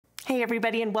Hey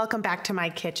everybody, and welcome back to my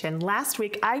kitchen. Last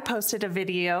week I posted a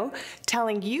video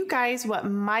telling you guys what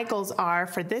my goals are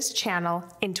for this channel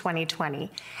in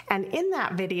 2020. And in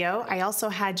that video, I also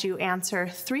had you answer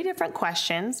 3 different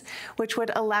questions, which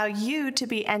would allow you to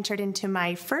be entered into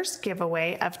my first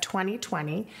giveaway of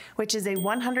 2020, which is a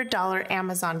 $100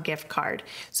 Amazon gift card.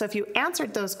 So if you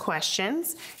answered those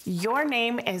questions, your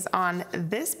name is on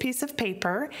this piece of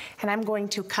paper, and I'm going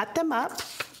to cut them up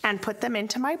and put them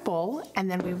into my bowl, and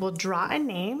then we will draw a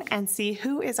name and see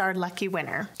who is our lucky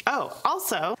winner. Oh,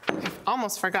 also, I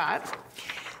almost forgot.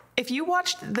 If you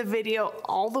watched the video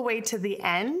all the way to the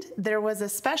end, there was a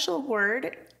special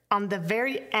word on the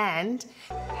very end.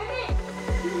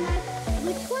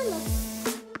 Which one?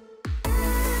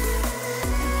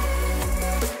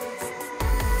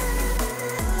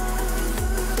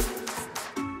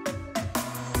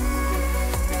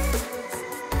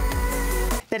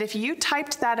 That if you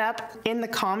typed that up in the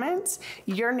comments,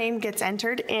 your name gets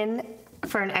entered in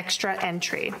for an extra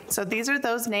entry. So these are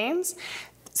those names.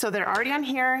 So they're already on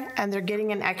here and they're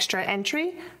getting an extra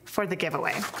entry for the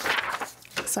giveaway.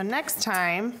 So next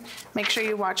time, make sure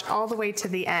you watch all the way to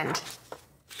the end.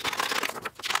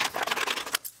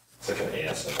 It's like an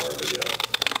ASMR video.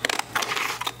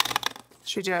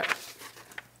 Should we do it?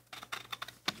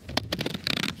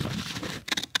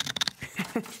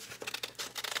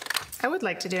 I would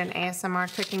like to do an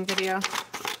ASMR cooking video.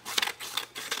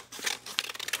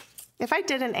 If I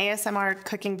did an ASMR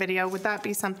cooking video, would that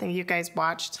be something you guys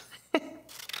watched?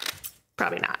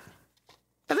 Probably not.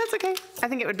 But that's okay. I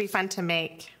think it would be fun to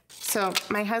make. So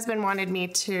my husband wanted me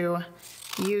to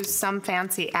use some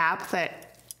fancy app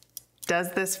that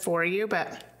does this for you,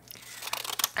 but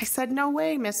I said, no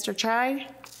way, Mr. Chai.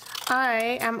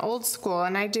 I am old school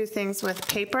and I do things with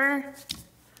paper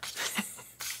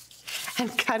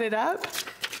and cut it up,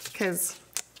 because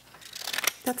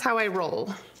that's how I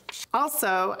roll.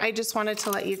 Also, I just wanted to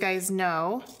let you guys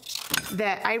know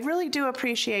that I really do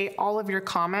appreciate all of your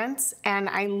comments, and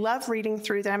I love reading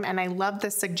through them, and I love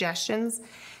the suggestions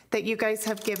that you guys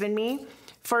have given me.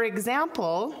 For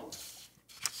example,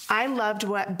 I loved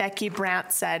what Becky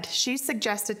Brandt said. She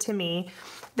suggested to me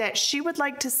that she would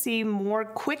like to see more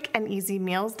quick and easy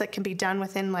meals that can be done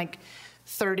within like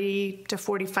 30 to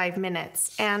 45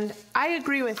 minutes. And I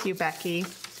agree with you, Becky,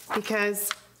 because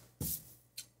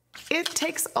it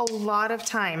takes a lot of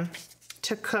time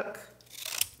to cook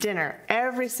dinner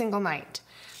every single night.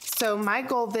 So my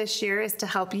goal this year is to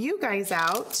help you guys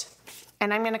out,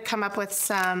 and I'm gonna come up with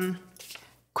some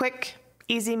quick,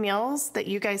 easy meals that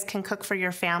you guys can cook for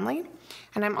your family.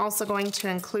 And I'm also going to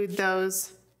include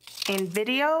those in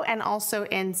video and also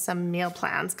in some meal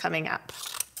plans coming up.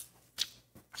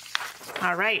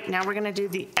 All right, now we're gonna do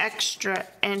the extra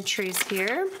entries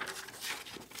here.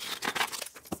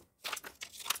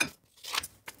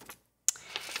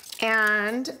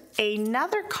 And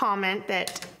another comment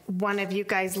that one of you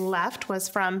guys left was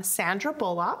from Sandra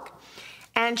Bullock.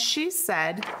 And she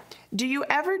said, do you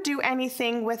ever do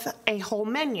anything with a whole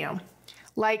menu?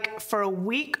 Like for a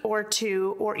week or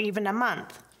 2 or even a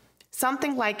month?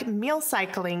 Something like meal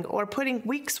cycling or putting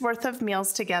weeks worth of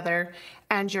meals together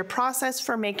and your process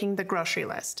for making the grocery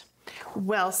list.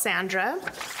 Well, Sandra,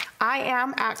 I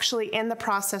am actually in the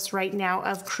process right now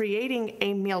of creating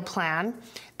a meal plan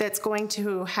that's going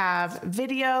to have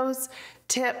videos,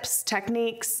 tips,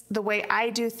 techniques, the way I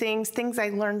do things, things I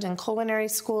learned in culinary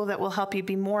school that will help you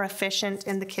be more efficient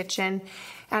in the kitchen,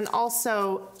 and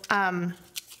also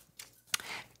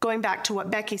going back to what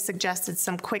Becky suggested,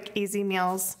 some quick, easy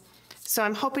meals. So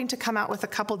I'm hoping to come out with a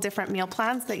couple different meal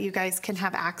plans that you guys can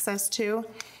have access to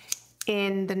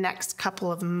in the next couple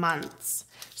of months.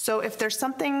 So if there's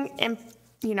something,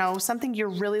 something you're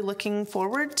really looking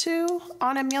forward to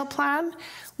on a meal plan,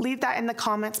 leave that in the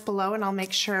comments below and I'll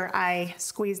make sure I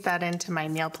squeeze that into my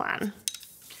meal plan.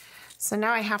 So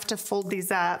now I have to fold these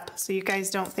up so you guys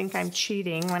don't think I'm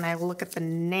cheating when I look at the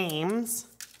names,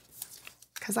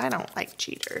 because I don't like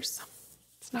cheaters.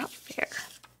 It's not fair.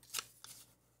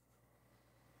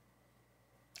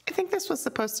 I think this was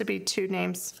supposed to be 2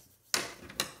 names.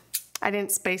 I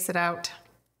didn't space it out.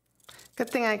 Good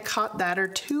thing I caught that, or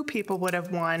 2 people would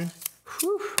have won.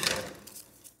 Whew.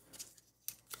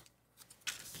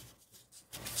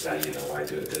 Now you know why I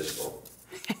do it digital.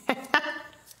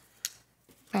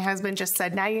 My husband just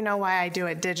said, now you know why I do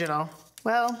it digital.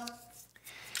 Well,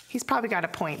 he's probably got a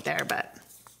point there, but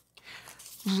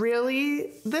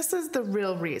really, this is the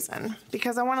real reason,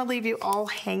 because I want to leave you all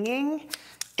hanging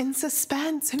in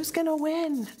suspense. Who's gonna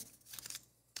win?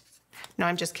 No,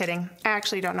 I'm just kidding. I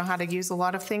actually don't know how to use a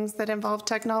lot of things that involve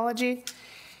technology.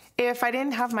 If I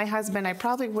didn't have my husband, I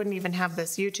probably wouldn't even have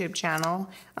this YouTube channel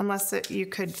unless you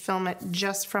could film it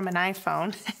just from an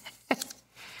iPhone,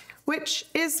 which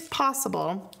is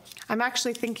possible. I'm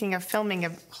actually thinking of filming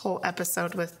a whole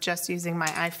episode with just using my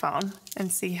iPhone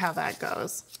and see how that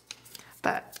goes.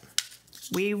 But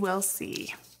we will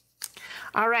see.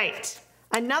 All right.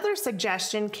 Another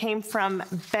suggestion came from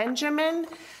Benjamin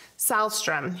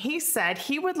Salstrom. He said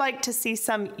he would like to see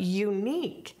some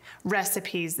unique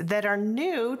recipes that are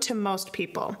new to most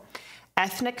people.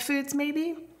 Ethnic foods,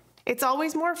 maybe? It's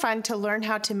always more fun to learn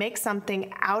how to make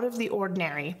something out of the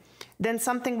ordinary than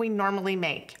something we normally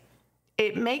make.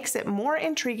 It makes it more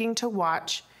intriguing to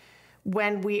watch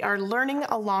when we are learning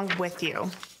along with you.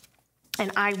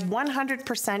 And I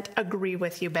 100% agree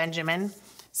with you, Benjamin.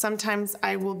 Sometimes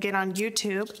I will get on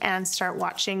YouTube and start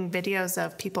watching videos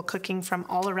of people cooking from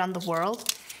all around the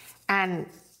world. And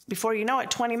before you know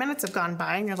it, 20 minutes have gone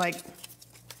by and you're like,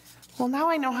 well, now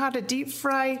I know how to deep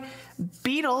fry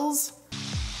beetles.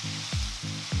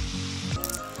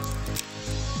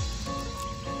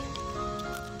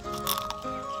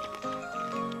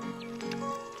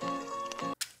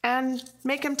 And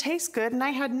make them taste good, and I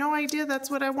had no idea that's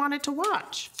what I wanted to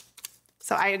watch.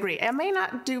 So I agree. I may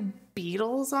not do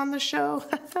beetles on the show,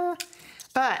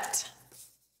 but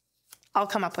I'll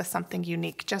come up with something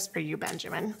unique just for you,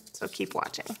 Benjamin. So keep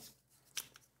watching.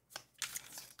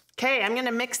 Okay, I'm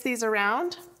gonna mix these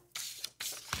around.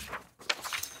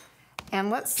 And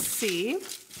let's see.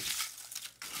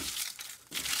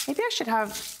 Maybe I should have,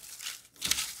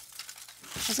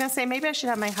 I was gonna say maybe I should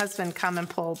have my husband come and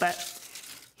pull, but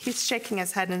he's shaking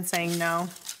his head and saying no.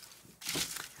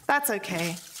 That's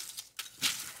okay.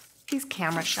 He's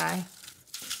camera shy.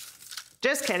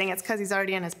 Just kidding, it's because he's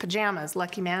already in his pajamas,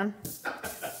 lucky man.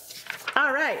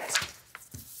 All right.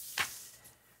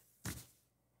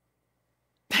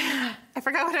 I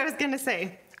forgot what I was gonna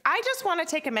say. I just want to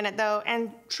take a minute though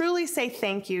and truly say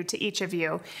thank you to each of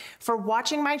you for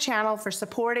watching my channel, for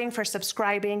supporting, for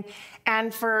subscribing,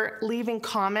 and for leaving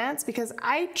comments, because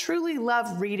I truly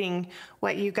love reading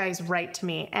what you guys write to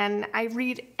me, and I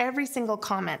read every single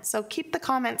comment. So keep the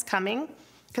comments coming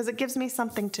because it gives me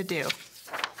something to do.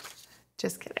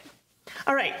 Just kidding.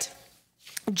 All right.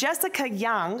 Jessica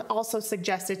Young also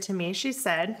suggested to me, she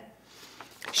said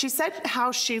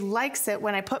how she likes it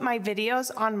when I put my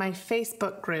videos on my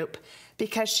Facebook group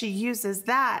because she uses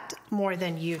that more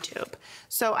than YouTube.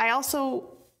 So I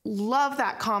also love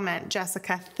that comment,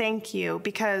 Jessica. Thank you,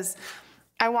 because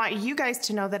I want you guys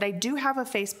to know that I do have a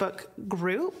Facebook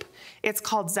group. It's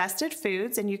called Zested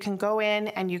Foods, and you can go in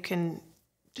and you can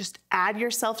just add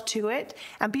yourself to it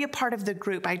and be a part of the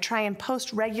group. I try and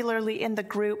post regularly in the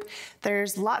group.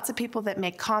 There's lots of people that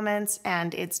make comments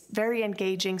and it's very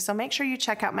engaging. So make sure you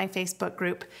check out my Facebook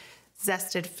group,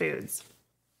 Zested Foods.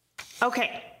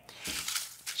 Okay,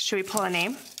 should we pull a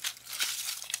name?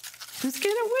 Who's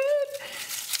gonna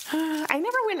win? I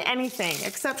never win anything,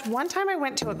 except one time I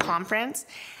went to a conference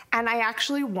and I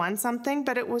actually won something,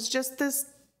 but it was just this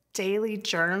daily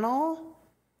journal.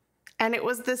 And it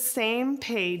was the same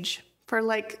page for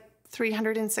like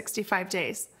 365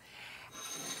 days.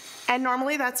 And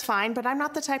normally that's fine, but I'm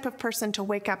not the type of person to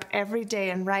wake up every day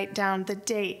and write down the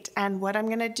date and what I'm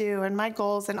gonna do and my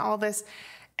goals and all this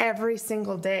every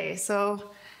single day.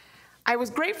 So I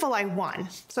was grateful I won.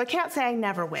 So I can't say I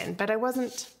never win, but I wish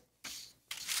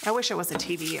it was a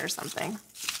TV or something.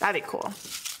 That'd be cool.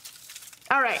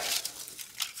 All right.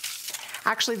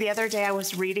 Actually, the other day I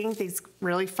was reading these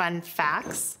really fun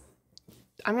facts.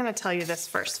 I'm going to tell you this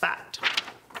first fact.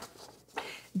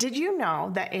 Did you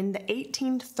know that in the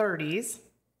 1830s,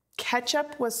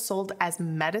 ketchup was sold as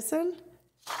medicine?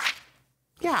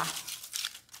 Yeah.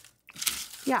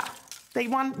 Yeah.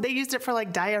 They used it for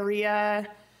like diarrhea.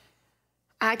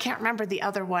 I can't remember the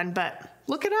other one, but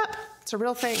look it up. It's a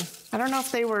real thing. I don't know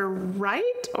if they were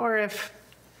right or if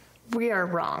we are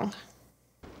wrong.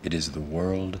 It is the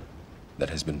world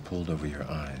that has been pulled over your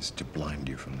eyes to blind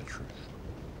you from the truth.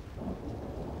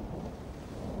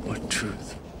 What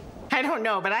truth? I don't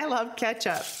know, but I love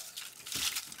ketchup.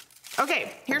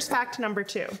 Okay, here's fact number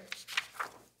 2.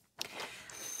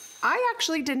 I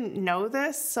actually didn't know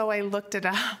this, so I looked it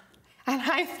up. And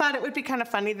I thought it would be kind of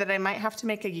funny that I might have to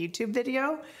make a YouTube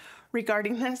video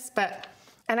regarding this,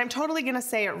 and I'm totally gonna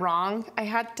say it wrong. I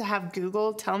had to have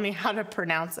Google tell me how to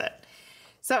pronounce it.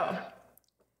 So,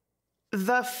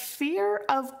 the fear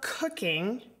of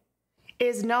cooking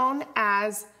is known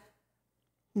as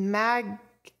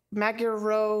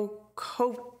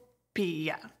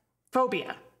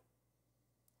phobia.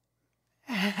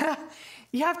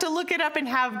 You have to look it up and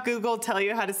have Google tell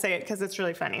you how to say it because it's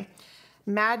really funny.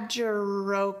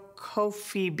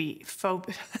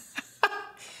 Magirocophobia.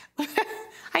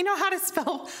 I know how to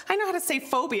say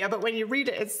phobia, but when you read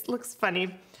it, it looks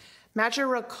funny.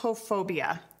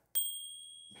 Magirocophobia.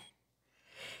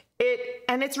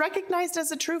 It's recognized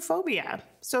as a true phobia.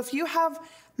 So if you have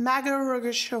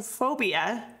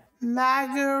magirocophobia,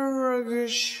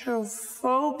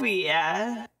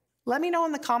 let me know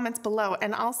in the comments below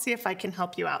and I'll see if I can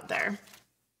help you out there.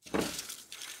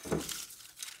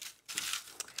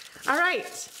 All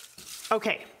right.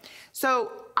 Okay.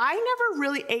 So I never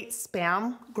really ate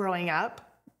Spam growing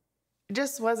up. It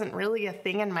just wasn't really a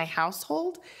thing in my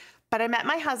household. But I met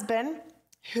my husband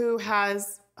who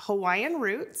has Hawaiian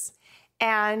roots.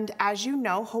 And as you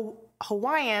know,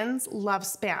 Hawaiians love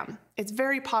Spam. It's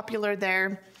very popular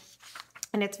there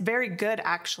and it's very good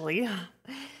actually.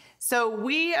 So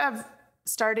we have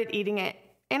started eating it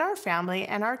in our family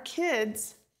and our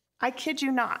kids, I kid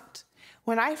you not,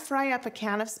 when I fry up a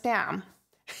can of Spam,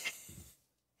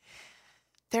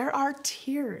 there are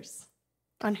tears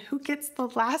on who gets the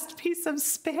last piece of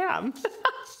Spam.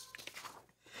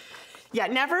 Yeah,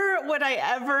 never would I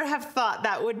ever have thought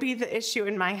that would be the issue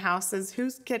in my house is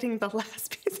who's getting the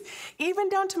last piece, even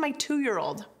down to my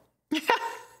 2-year-old.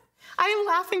 I'm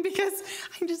laughing because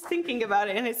I'm just thinking about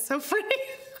it and it's so funny.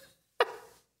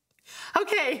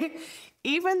 Okay,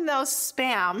 even though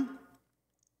Spam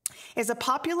is a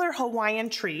popular Hawaiian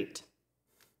treat,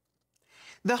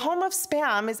 the home of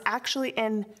Spam is actually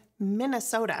in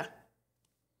Minnesota.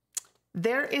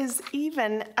 There is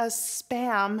even a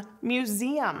Spam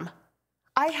museum.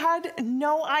 I had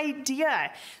no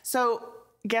idea. So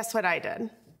guess what I did?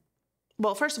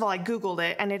 Well, first of all, I Googled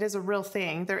it and it is a real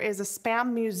thing. There is a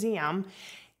Spam museum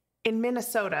in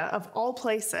Minnesota of all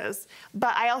places,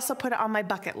 but I also put it on my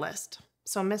bucket list.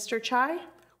 So Mr. Chai,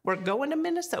 we're going to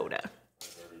Minnesota.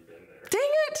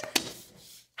 Dang it!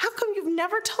 How come you've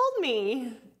never told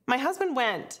me? My husband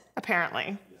went,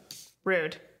 apparently. Yeah.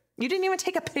 Rude. You didn't even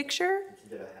take a picture? You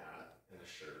can get a hat and a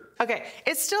shirt. Okay,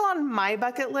 it's still on my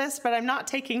bucket list, but I'm not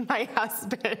taking my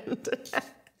husband.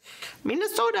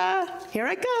 Minnesota, here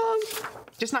I go.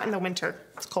 Just not in the winter,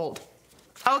 it's cold.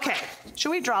 Okay, should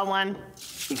we draw one?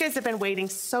 You guys have been waiting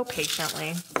so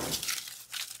patiently.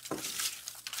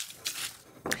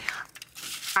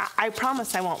 I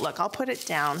promise I won't look, I'll put it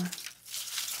down.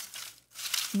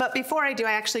 But before I do,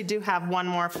 I actually do have one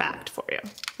more fact for you.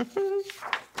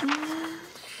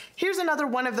 Here's another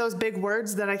one of those big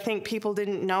words that I think people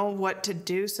didn't know what to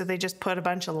do, so they just put a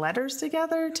bunch of letters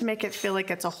together to make it feel like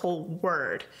it's a whole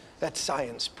word. That's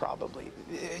science, probably.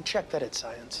 Check that it's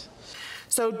science.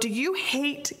 So do you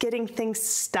hate getting things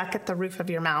stuck at the roof of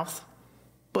your mouth?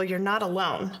 Well, you're not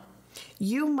alone.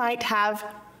 You might have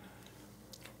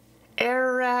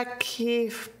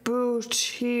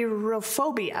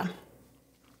arachibutyrophobia.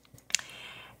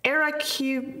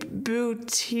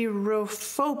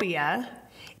 Arachibutyrophobia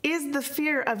is the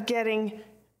fear of getting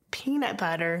peanut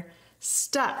butter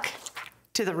stuck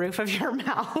to the roof of your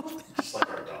mouth. Just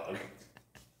like our dog.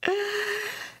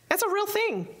 That's a real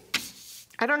thing.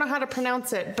 I don't know how to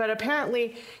pronounce it, but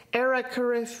apparently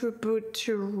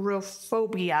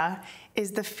arachibutyrophobia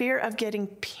is the fear of getting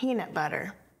peanut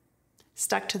butter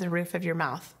stuck to the roof of your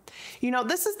mouth. You know,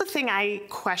 this is the thing I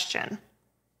question.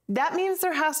 That means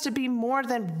there has to be more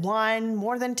than 1,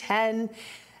 more than 10.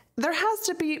 There has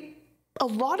to be a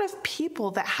lot of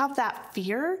people that have that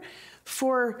fear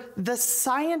for the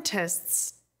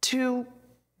scientists to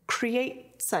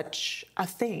create such a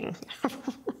thing,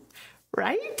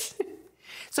 right?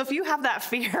 So if you have that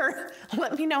fear,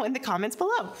 let me know in the comments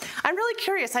below. I'm really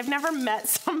curious. I've never met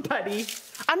somebody.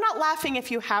 I'm not laughing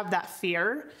if you have that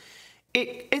fear.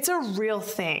 It's a real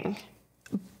thing.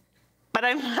 But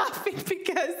I'm laughing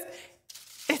because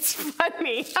it's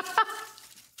funny.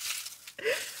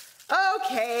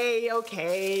 Okay.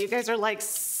 You guys are like,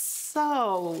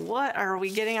 so what are we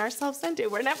getting ourselves into?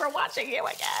 We're never watching you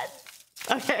again.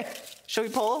 Okay, should we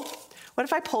pull? What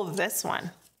if I pull this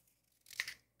one?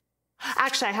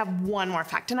 Actually, I have one more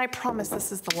fact, and I promise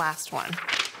this is the last one.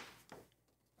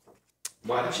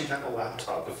 Why don't you have a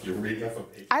laptop if you're reading off a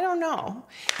paper? I don't know,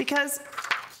 because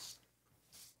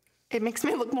it makes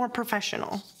me look more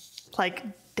professional, like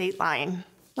Dateline.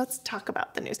 Let's talk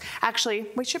about the news.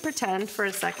 Actually, we should pretend for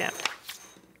a second.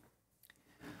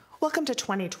 Welcome to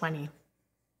 2020.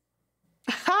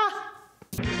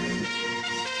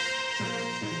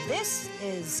 This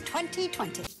is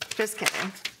 2020. Just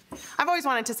kidding. I've always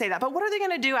wanted to say that, but what are they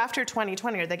going to do after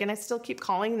 2020? Are they going to still keep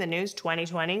calling the news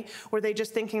 2020? Were they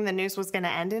just thinking the news was going to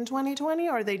end in 2020,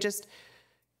 or are they just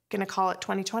going to call it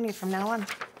 2020 from now on?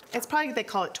 It's probably they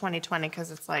call it 2020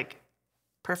 because it's like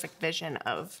perfect vision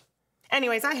of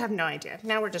Anyways, I have no idea.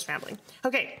 Now we're just rambling.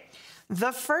 Okay,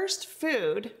 the first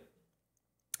food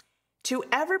to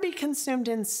ever be consumed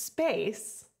in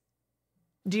space,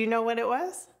 do you know what it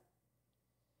was?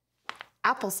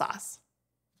 Applesauce.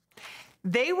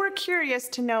 They were curious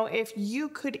to know if you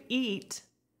could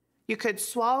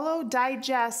swallow,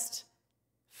 digest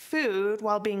food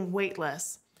while being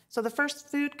weightless. So the first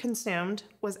food consumed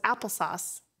was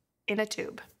applesauce in a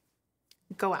tube.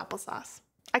 Go applesauce.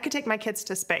 I could take my kids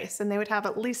to space and they would have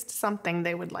at least something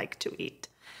they would like to eat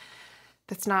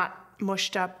that's not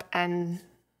mushed up and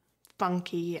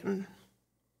funky and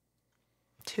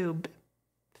tube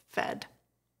fed.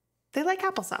 They like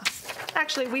applesauce.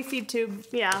 Actually, we feed tube,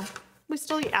 yeah. We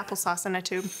still eat applesauce in a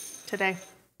tube today.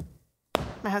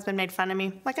 My husband made fun of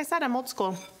me. Like I said, I'm old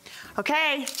school.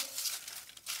 Okay,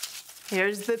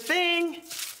 here's the thing.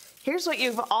 Here's what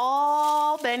you've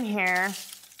all been here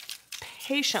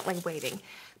patiently waiting.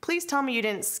 Please tell me you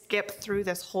didn't skip through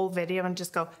this whole video and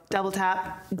just go double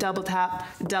tap, double tap,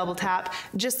 double tap,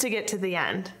 just to get to the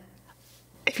end.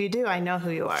 If you do, I know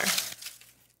who you are.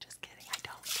 Just kidding, I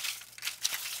don't.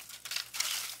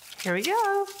 Here we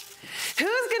go.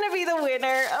 Who's gonna be the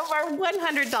winner of our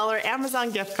 $100 Amazon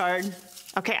gift card?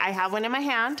 Okay, I have one in my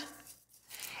hand.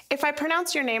 If I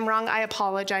pronounce your name wrong, I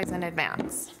apologize in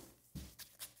advance.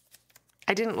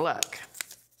 I didn't look.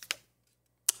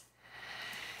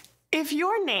 If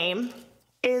your name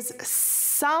is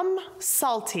Some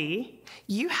Salty,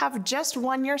 you have just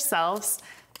won yourselves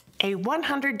a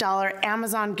 $100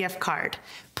 Amazon gift card.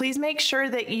 Please make sure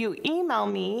that you email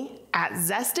me at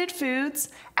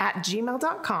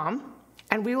zestedfoods@gmail.com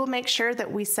and we will make sure that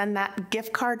we send that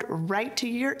gift card right to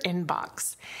your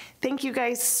inbox. Thank you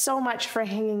guys so much for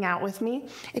hanging out with me.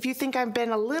 If you think I've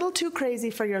been a little too crazy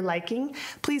for your liking,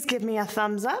 please give me a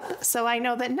thumbs up so I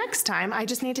know that next time I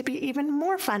just need to be even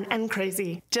more fun and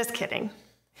crazy. Just kidding.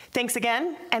 Thanks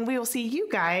again, and we will see you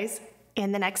guys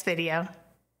in the next video.